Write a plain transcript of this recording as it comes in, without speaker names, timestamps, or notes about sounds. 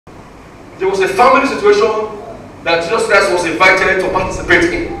there was a family situation that Jesus Christ was invited to participate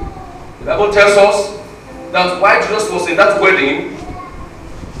in. The Bible tells us that while Jesus was in that wedding,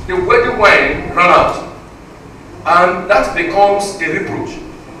 the wedding wine ran out. And that becomes a reproach.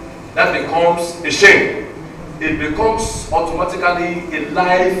 That becomes a shame. It becomes automatically a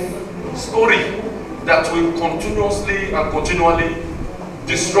life story that will continuously and continually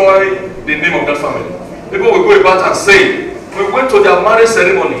destroy the name of that family. People will go about and say, we went to their marriage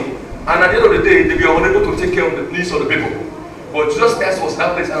ceremony, and at the end of the day, they were unable to take care of the needs of the people. But Jesus Christ was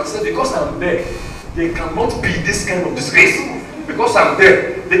that place and said, because I'm there, they cannot be this kind of disgrace. Because I'm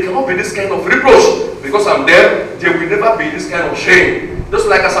there, they cannot be this kind of reproach. Because I'm there, there will never be this kind of shame. Just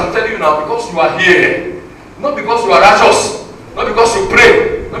like as I'm telling you now, because you are here, not because you are righteous, not because you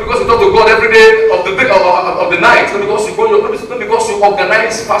pray, not because you talk to God every day of the night, not because you go, not because you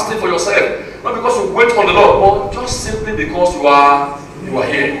organize fasting for yourself, not because you wait on the Lord, but just simply because you are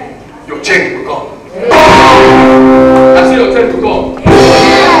here. Your change will come. I see your change will come.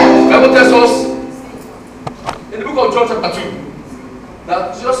 The Bible tells us in the book of John chapter 2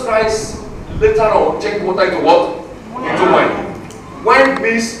 that Jesus Christ later on changed water into what? Into wine. Wine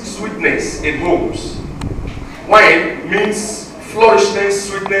means sweetness in homes. Wine means flourishness,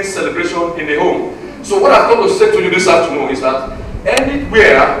 sweetness, celebration in a home. So what I've come to say to you this afternoon is that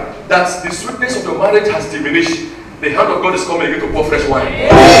anywhere that the sweetness of your marriage has diminished, the hand of God is coming again to pour fresh wine.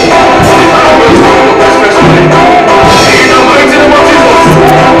 The hand of God is coming to pour fresh wine. In the mighty name of Jesus.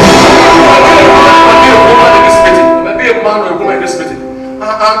 There might be a man or a woman in this meeting.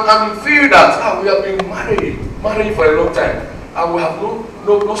 And feel that we have been married for a long time, and we have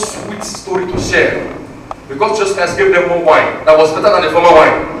no sweet story to share. Because Jesus Christ gave them more wine that was better than the former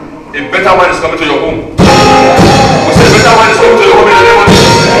wine. A better wine is coming to your home. We say better wine is coming to your home in the name of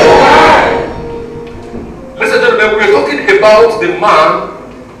Jesus. Listen, gentlemen, we are talking about the man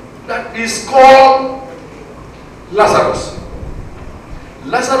that is called Lazarus.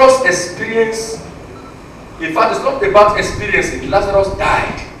 Lazarus experienced, in fact, it's not about experiencing. Lazarus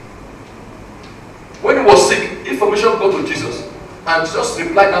died. When he was sick, information got to Jesus. And Jesus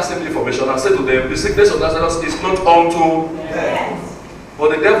replied that same information and said to them, the sickness of Lazarus is not unto death. But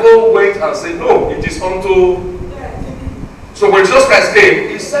the devil went and said, no, it is unto death. So when Jesus Christ came,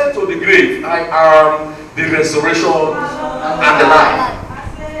 he said to the grave, I am the resurrection and the life.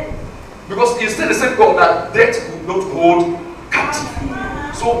 Because he said the same God that death would not hold captive.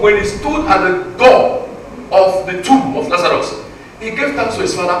 So when he stood at the door of the tomb of Lazarus, he gave thanks to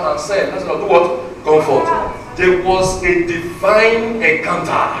his father and said, Lazarus, do what? Comfort. There was a divine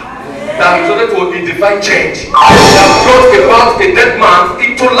encounter that resulted to a divine change that brought about a dead man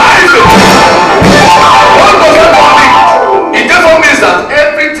into life. What does that mean? It therefore means that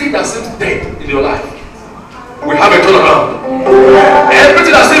everything that seems dead in your life will have a turnaround.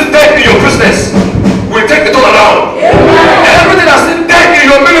 Everything that seems dead in your business will take a turnaround. Everything that seems dead in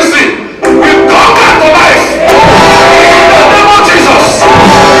your ministry will come back to life. In the name of Jesus.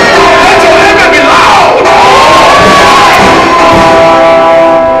 Let your amen be loud.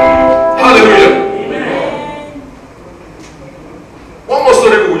 Hallelujah. One more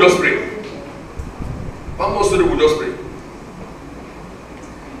story we will just pray. One more story we will just pray.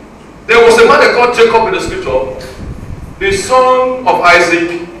 There was a man called Jacob in the scripture, the son of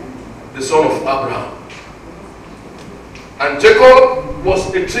Isaac, the son of Abraham. And Jacob was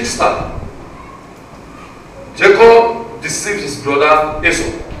a trickster. Jacob deceived his brother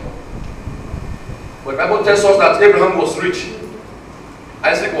Esau. But the Bible tells us that Abraham was rich,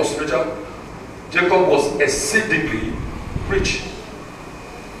 Isaac was richer, Jacob was exceedingly rich.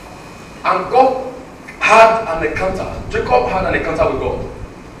 And God had an encounter. Jacob had an encounter with God.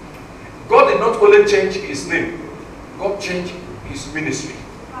 God did not only change his name, God changed his ministry.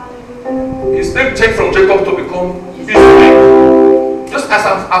 His name changed from Jacob to become Idele. Just as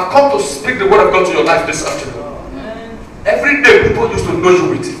I've come to speak the word of God to your life this afternoon. Every day people used to know you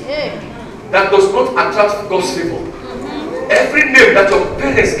with. That does not attract God's favor. Every name that your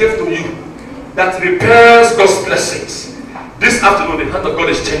parents gave to you that repairs God's blessings. This afternoon the hand of God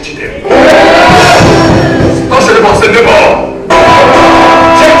is changing them. Touch the neighbor, say neighbor.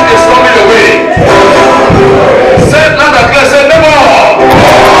 Change is coming your way.